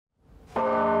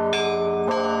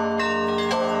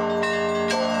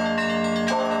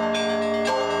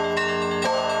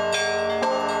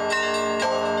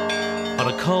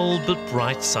cold but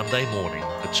bright Sunday morning,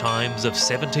 the chimes of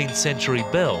 17th century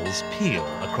bells peal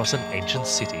across an ancient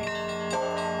city.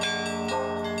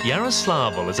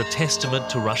 Yaroslavl is a testament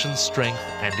to Russian strength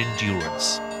and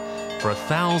endurance. For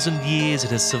 1,000 years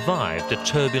it has survived a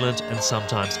turbulent and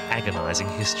sometimes agonising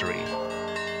history.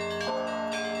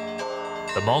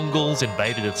 The Mongols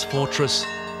invaded its fortress,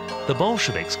 the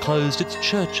Bolsheviks closed its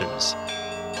churches,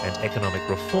 and economic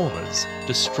reformers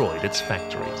destroyed its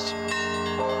factories.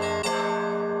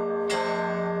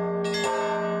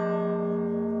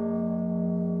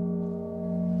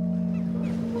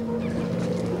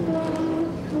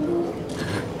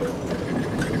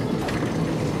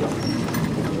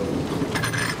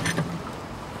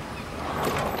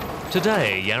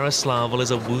 Today, Yaroslavl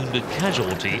is a wounded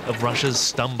casualty of Russia's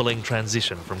stumbling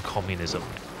transition from communism.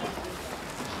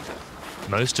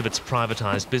 Most of its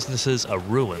privatised businesses are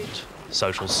ruined.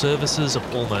 Social services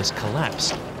have almost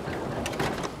collapsed.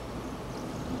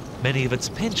 Many of its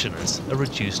pensioners are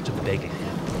reduced to begging.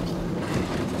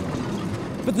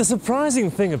 But the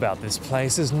surprising thing about this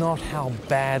place is not how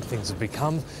bad things have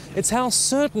become, it's how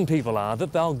certain people are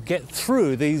that they'll get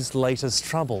through these latest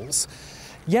troubles.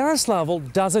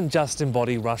 Yaroslavl doesn't just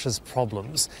embody Russia's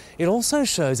problems, it also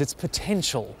shows its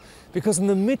potential, because in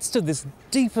the midst of this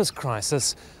deepest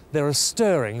crisis, there are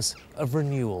stirrings of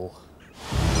renewal.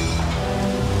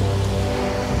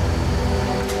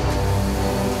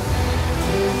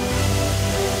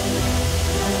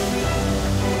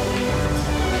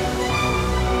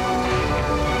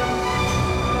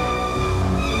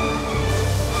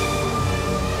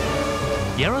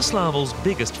 Yaroslavl's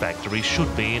biggest factory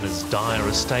should be in as dire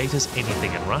a state as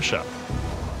anything in Russia.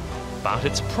 But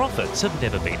its profits have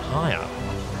never been higher.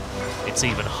 It's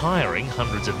even hiring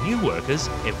hundreds of new workers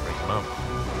every month.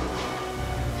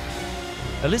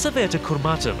 Elizaveta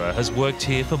Kurmatova has worked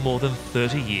here for more than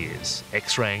 30 years,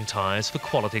 X-raying tyres for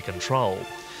quality control.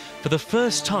 For the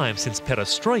first time since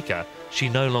perestroika, she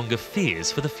no longer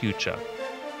fears for the future.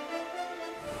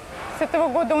 С этого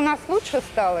года у нас лучше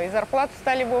стало, и зарплату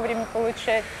стали вовремя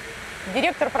получать.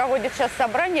 Директор проводит сейчас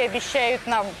собрание, обещают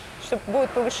нам, что будет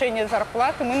повышение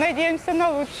зарплаты. Мы надеемся на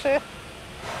лучшее.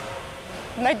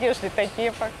 Надежды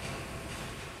такие пока.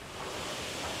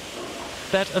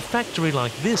 That a factory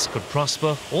like this could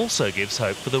prosper also gives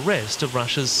hope for the rest of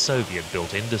Russia's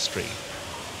Soviet-built industry.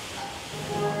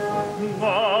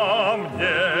 Нам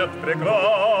нет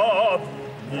преград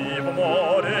ни в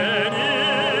море,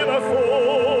 ни на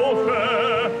суше.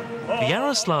 The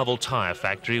Yaroslavl tyre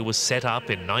factory was set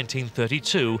up in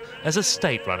 1932 as a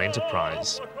state-run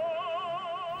enterprise.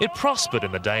 It prospered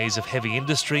in the days of heavy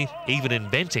industry, even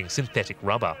inventing synthetic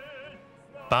rubber.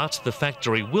 But the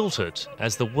factory wilted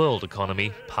as the world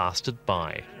economy passed it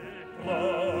by.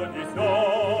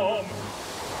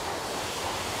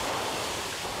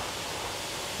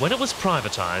 When it was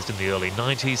privatised in the early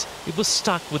 90s, it was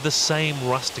stuck with the same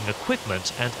rusting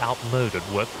equipment and outmoded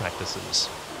work practices.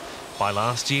 By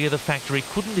last year, the factory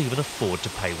couldn't even afford to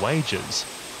pay wages.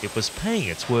 It was paying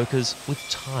its workers with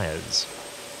tyres.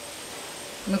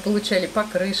 Мы получали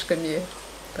покрышками,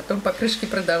 потом покрышки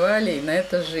продавали и на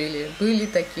это жили. Были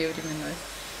такие времена.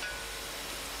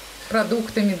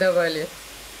 Продуктами давали.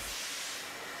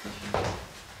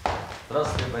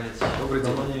 Здравствуйте, Борис. Добрый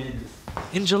день. Давно не виделись.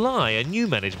 In July, a new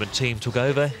management team took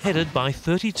over, headed by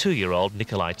 32-year-old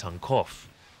Nikolai Tankov.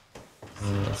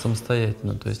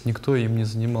 Самостоятельно, то есть никто им не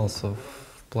занимался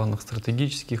в планах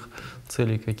стратегических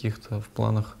целей каких-то, в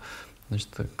планах, значит,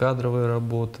 кадровой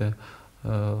работы,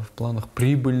 в планах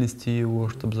прибыльности его,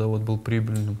 чтобы завод был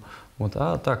прибыльным. Вот.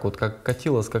 А так вот, как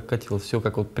катилось, все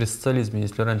как вот при социализме,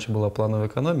 если раньше была плановая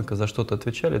экономика, за что-то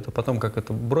отвечали, то потом, как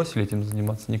это бросили этим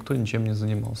заниматься, никто ничем не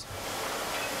занимался.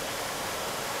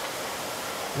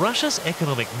 Russia's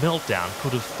economic meltdown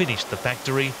could have finished the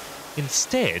factory.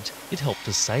 Instead, it helped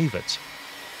to save it.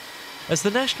 As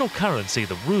the national currency,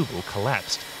 the ruble,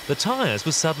 collapsed, the tyres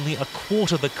were suddenly a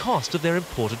quarter the cost of their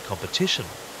imported competition.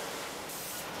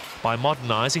 By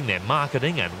modernising their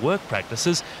marketing and work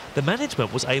practices, the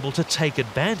management was able to take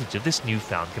advantage of this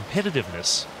newfound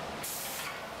competitiveness.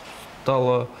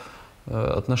 Стало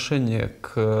отношение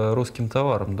к русским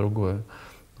товарам другое.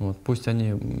 Вот, пусть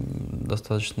они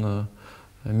достаточно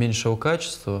меньшего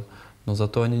качества, но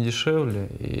зато они дешевле,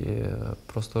 и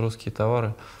просто русские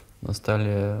товары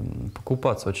стали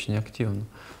покупаться очень активно.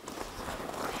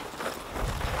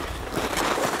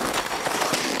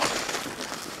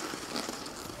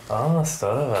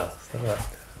 Здорово.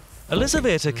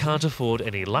 Elizaveta can't afford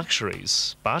any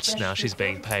luxuries, but now she's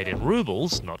being paid in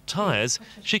rubles, not tyres,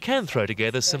 she can throw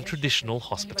together some traditional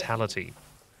hospitality.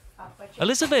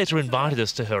 Elizaveta invited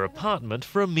us to her apartment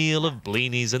for a meal of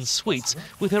blinis and sweets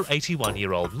with her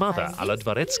 81-year-old mother, Alla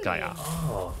Dvoretskaya.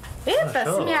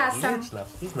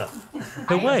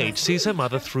 Her wage sees her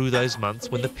mother through those months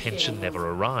when the pension never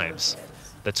arrives.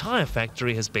 The tyre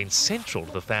factory has been central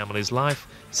to the family's life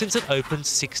since it opened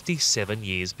 67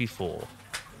 years before.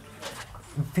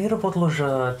 Ты работала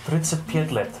уже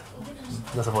 35 лет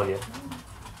на заводе.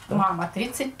 Мама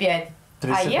 35,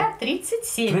 а я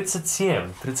 37.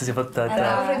 37. 37. Вот это.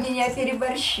 Она уже меня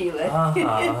переборщила.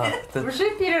 Ага. Уже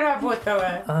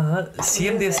переработала. Ага.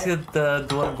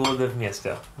 72 года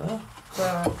вместе.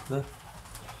 Да.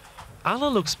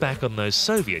 Alla looks back on those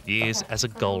Soviet years as a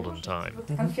golden time.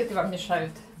 Конфеты вам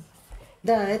мешают.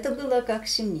 Да, это было как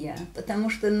семья, потому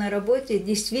что на работе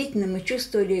действительно мы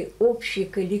чувствовали общий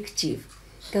коллектив,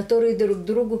 который друг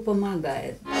другу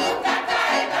помогает.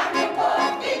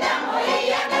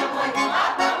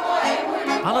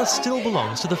 Alla still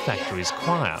belongs to the factory's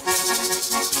choir.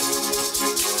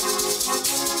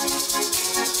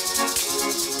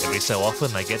 Every so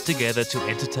often they get together to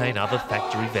entertain other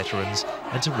factory veterans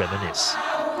and to reminisce.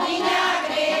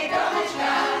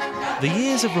 The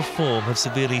years of reform have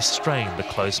severely strained the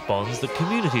close bonds that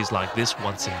communities like this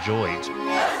once enjoyed.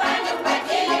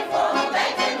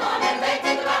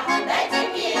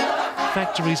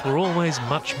 Factories were always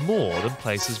much more than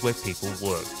places where people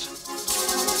worked.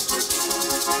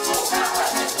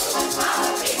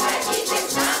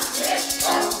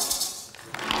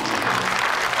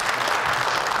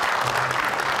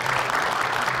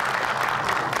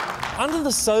 Under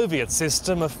the Soviet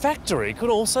system, a factory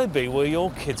could also be where your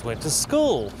kids went to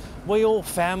school, where your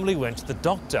family went to the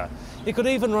doctor. It could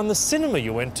even run the cinema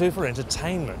you went to for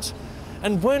entertainment.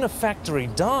 And when a factory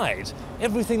died,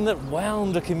 everything that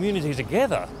wound a community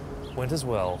together went as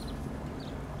well.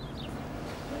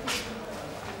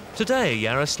 Today,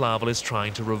 Yaroslavl is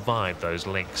trying to revive those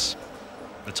links.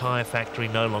 The tyre factory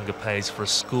no longer pays for a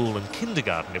school and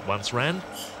kindergarten it once ran,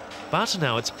 but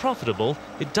now it's profitable,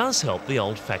 it does help the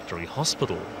old factory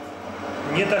hospital.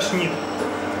 Не тошнит.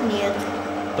 Нет.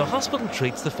 The hospital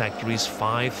treats the factory's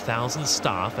 5,000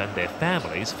 staff and their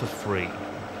families for free.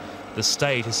 The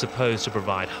state is supposed to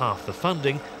provide half the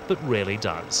funding, but rarely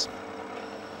does.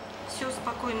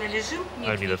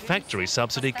 Only the factory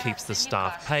subsidy keeps the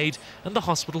staff paid and the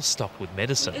hospital stocked with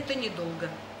medicine.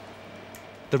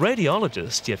 The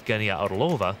radiologist, Yevgenia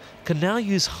Orlova, can now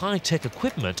use high-tech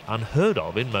equipment unheard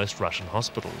of in most Russian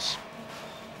hospitals.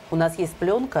 У нас есть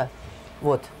пленка,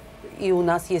 вот, и у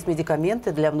нас есть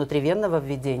медикаменты для внутривенного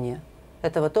введения.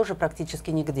 Этого тоже практически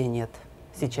нигде нет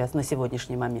сейчас, на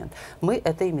сегодняшний момент. Мы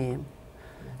это имеем.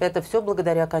 Это все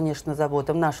благодаря, конечно,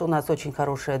 заботам. У нас очень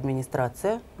хорошая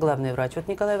администрация, главный врач вот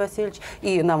Николай Васильевич,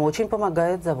 и нам очень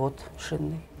помогает завод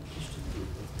шинный.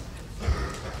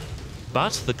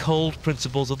 But the cold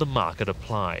principles of the market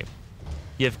apply.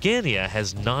 Yevgenia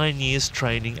has 9 years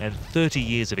training and 30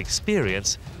 years of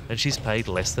experience, and she's paid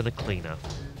less than a cleaner.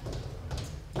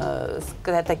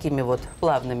 Такими вот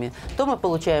плавными. То мы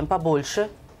получаем побольше,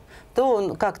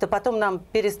 то как-то потом нам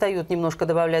перестают немножко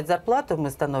добавлять зарплату,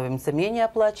 мы становимся менее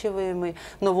оплачиваемы.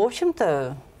 Но, в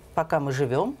общем-то, пока мы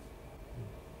живем,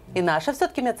 и наша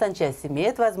все-таки медсанчасть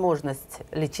имеет возможность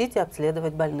лечить и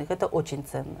обследовать больных. Это очень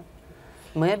ценно.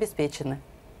 Мы обеспечены.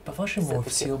 По-вашему,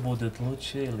 все будет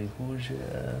лучше или хуже?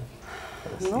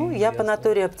 Ну, я по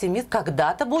натуре оптимист.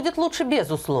 Когда-то будет лучше,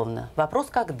 безусловно. Вопрос,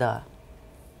 когда.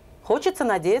 Хочется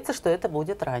надеяться, что это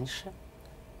будет раньше.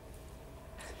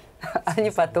 А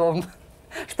не потом.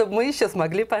 Чтобы мы еще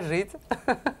смогли пожить.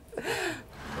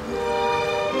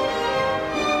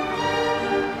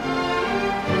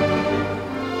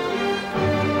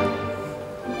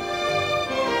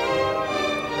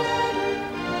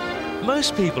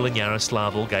 Most people in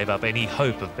Yaroslavl gave up any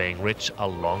hope of being rich a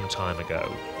long time ago.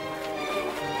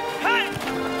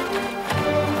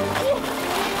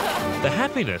 The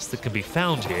happiness that can be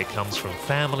found here comes from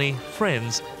family,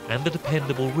 friends, and the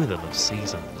dependable rhythm of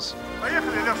seasons.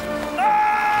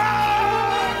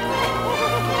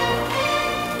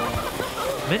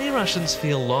 Many Russians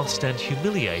feel lost and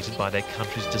humiliated by their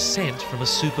country's descent from a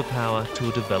superpower to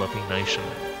a developing nation.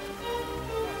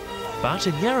 But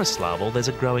in Yaroslavl, there's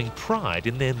a growing pride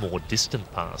in their more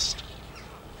distant past.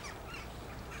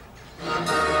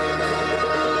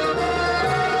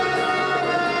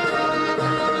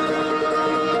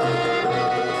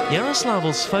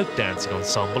 Yaroslavl's folk dancing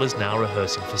ensemble is now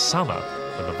rehearsing for summer,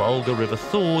 when the Volga River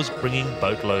thaws, bringing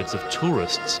boatloads of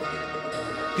tourists.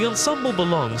 The ensemble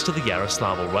belongs to the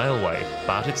Yaroslavl Railway,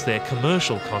 but it's their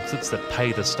commercial concerts that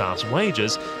pay the staff's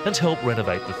wages and help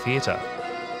renovate the theatre.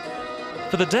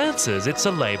 For the dancers, it's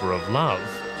a labour of love.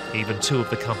 Even two of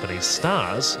the company's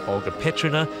stars, Olga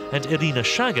Petrina and Irina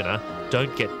Shagina,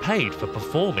 don't get paid for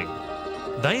performing.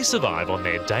 They survive on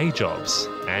their day jobs,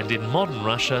 and in modern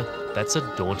Russia, that's a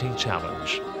daunting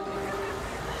challenge.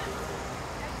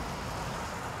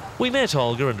 We met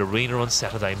Olga and Irina on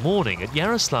Saturday morning at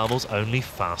Yaroslavl's only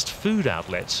fast food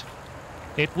outlet.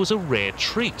 It was a rare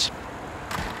treat.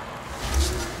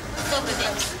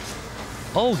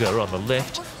 Olga, on the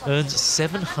left, earns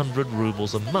 700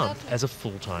 rubles a month as a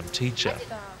full-time teacher,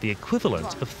 the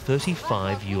equivalent of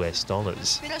 $35 US.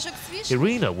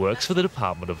 Irina works for the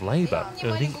Department of Labour,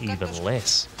 earning even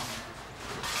less.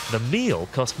 The meal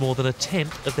costs more than a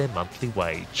tenth of their monthly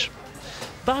wage.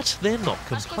 But they're not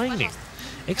complaining.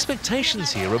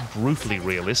 Expectations here are brutally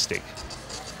realistic.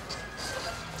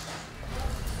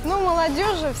 Ну,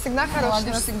 молодежи всегда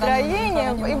хорошее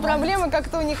настроение, и проблемы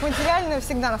как-то у них материальные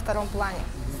всегда на втором плане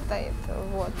стоит.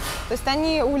 Вот. То есть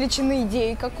они увлечены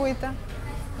идеей какой-то,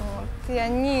 вот, и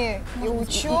они и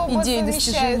учебу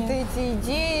совмещают эти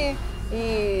идеи,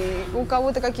 и у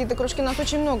кого-то какие-то кружки. У нас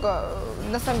очень много,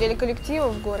 на самом деле,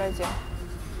 коллективов в городе.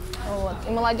 Вот.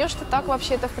 И молодежь-то так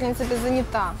вообще-то, в принципе,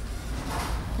 занята.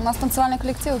 У нас танцевальных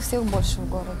коллективов всех больше в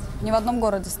городе. Ни в одном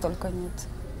городе столько нет.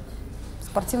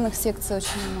 Спортивных секций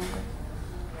очень много.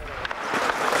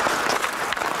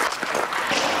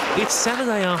 It's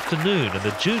Saturday afternoon and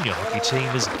the junior hockey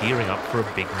team is gearing up for a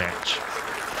big match.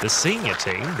 The senior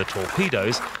team, the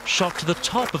Torpedoes, shot to the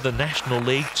top of the National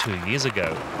League 2 years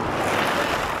ago.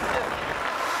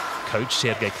 Coach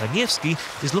Sergei Konevsky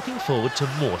is looking forward to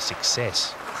more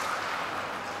success.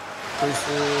 То есть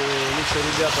лучшие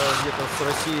ребята где-то с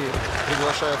России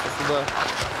приглашаются сюда.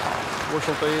 В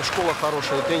общем-то, и школа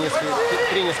хорошая, и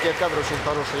тренерские кадры очень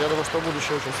хорошие. Я думаю, что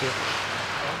будущее очень светлое.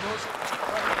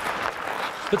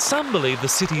 But some believe the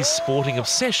city's sporting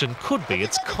obsession could be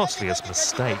its costliest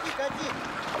mistake.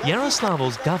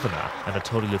 Yaroslavl's governor,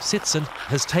 Anatoly Levsitsyn,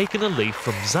 has taken a leaf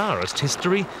from Tsarist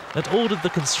history and ordered the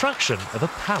construction of a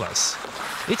palace.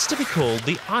 It's to be called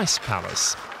the Ice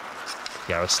Palace.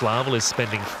 Yaroslavl is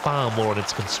spending far more on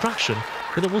its construction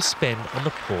than it will spend on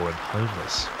the poor and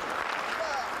homeless.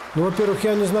 Ну, во-первых,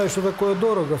 я не знаю, что такое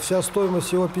дорого. Вся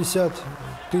стоимость его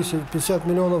 50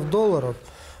 миллионов долларов.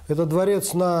 Это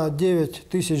дворец на 9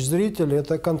 тысяч зрителей.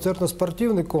 Это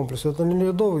концертно-спортивный комплекс. Это не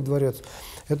ледовый дворец.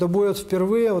 Это будет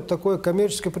впервые вот такое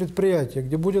коммерческое предприятие,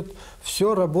 где будет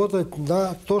все работать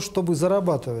на то, чтобы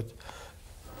зарабатывать.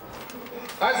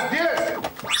 А здесь?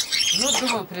 Ну,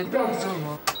 думаю,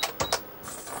 придумал.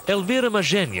 Elvira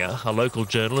Mazhenya, a local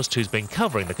journalist who's been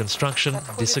covering the construction,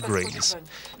 disagrees.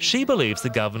 She believes the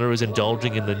governor is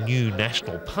indulging in the new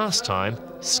national pastime,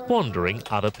 squandering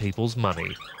other people's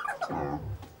money.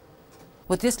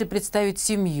 Вот если представить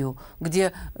семью,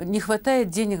 где не хватает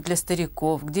денег для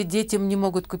стариков, где детям не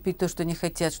могут купить то, что они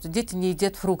хотят, что дети не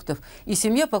едят фруктов, и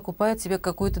семья покупает себе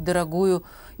какую-то дорогую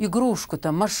игрушку,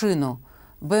 там, машину,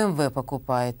 BMW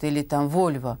покупает или там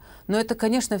Volvo. Но это,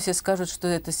 конечно, все скажут, что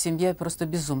эта семья, просто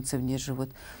безумцы в ней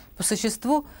живут. По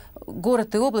существу,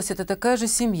 город и область – это такая же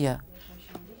семья.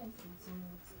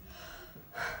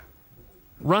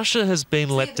 Russia has been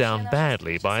let down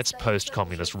badly by its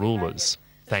post-communist rulers.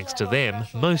 Thanks to them,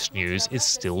 most news is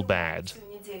still bad.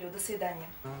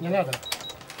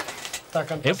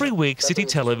 Every week, city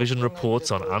television reports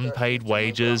on unpaid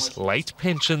wages, late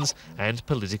pensions and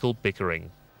political bickering.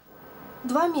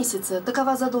 2 месяца.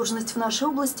 Такова задолженность в нашей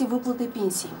области выплаты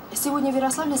пенсий. Сегодня в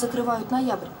Ярославле закрывают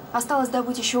ноябрь. Осталось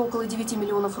добыть еще около 9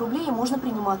 миллионов рублей, и можно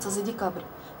приниматься за декабрь.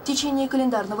 В течение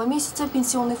календарного месяца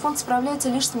пенсионный фонд справляется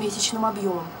лишь с месячным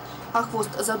объемом. А хвост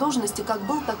задолженности как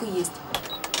был, так и есть.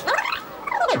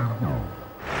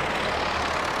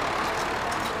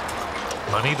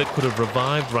 Money that could have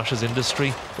revived Russia's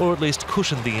industry, or at least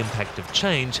cushioned the impact of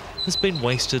change, has been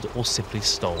wasted or simply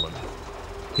stolen.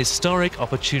 Historic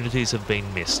opportunities have been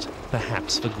missed,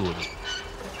 perhaps for good.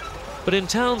 But in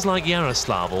towns like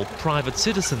Yaroslavl, private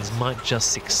citizens might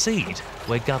just succeed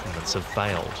where governments have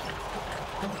failed.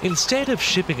 Instead of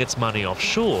shipping its money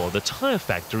offshore, the tyre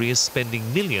factory is spending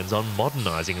millions on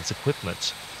modernising its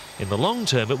equipment. In the long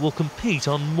term, it will compete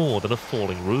on more than a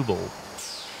falling ruble.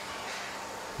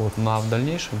 Вот, ну, а в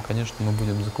дальнейшем, конечно, мы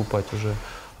будем закупать уже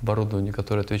оборудование,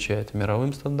 которое отвечает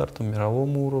мировым стандартам,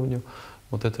 мировому уровню.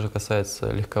 Вот это же касается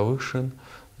легковых шин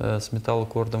с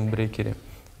металлокордом в брекере.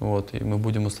 Вот, и мы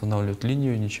будем устанавливать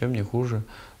линию ничем не хуже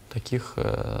таких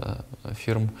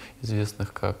фирм,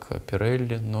 известных как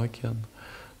Pirelli, Nokian,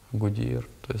 Goodyear.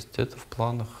 То есть это в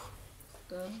планах.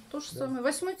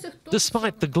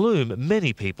 Despite the gloom,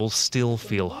 many people still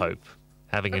feel hope.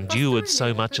 Having endured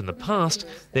so much in the past,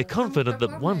 they're confident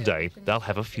that one day they'll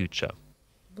have a future.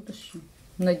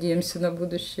 Надеемся на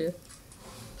будущее,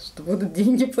 что будут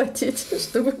деньги платить,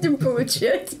 что будем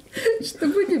получать, что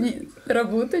будем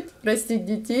работать, растить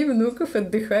детей, внуков,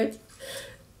 отдыхать.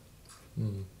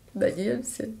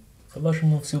 Надеемся.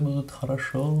 По-вашему, все будет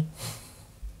хорошо?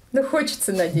 Но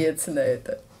хочется надеяться на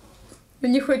это. Но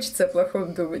не хочется о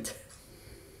плохом думать.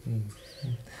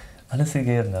 Анна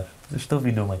Сергеевна, что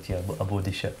вы думаете о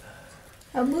будущем?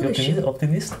 О будущем?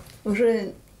 Оптимист?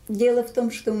 Уже дело в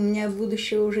том, что у меня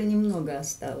будущего уже немного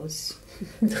осталось.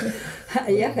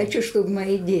 А я хочу, чтобы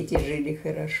мои дети жили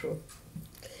хорошо.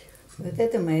 Вот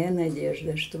это моя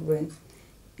надежда, чтобы...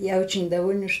 Я очень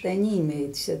довольна, что они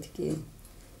имеют все-таки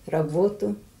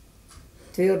работу,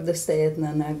 твердо стоят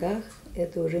на ногах.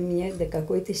 Это уже меня до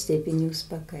какой-то степени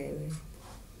успокаивает.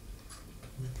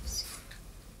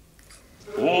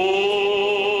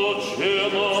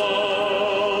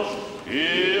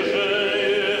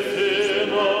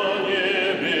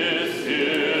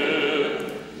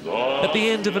 At the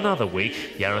end of another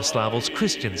week, Yaroslavl's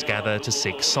Christians gather to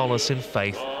seek solace in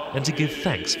faith and to give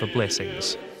thanks for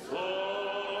blessings.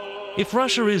 If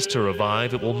Russia is to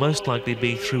revive, it will most likely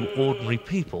be through ordinary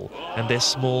people and their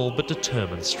small but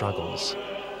determined struggles.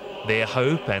 Their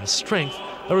hope and strength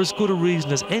are as good a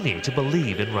reason as any to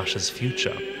believe in Russia's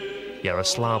future.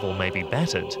 Yaroslavl may be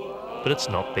battered, but it's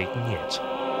not beaten yet.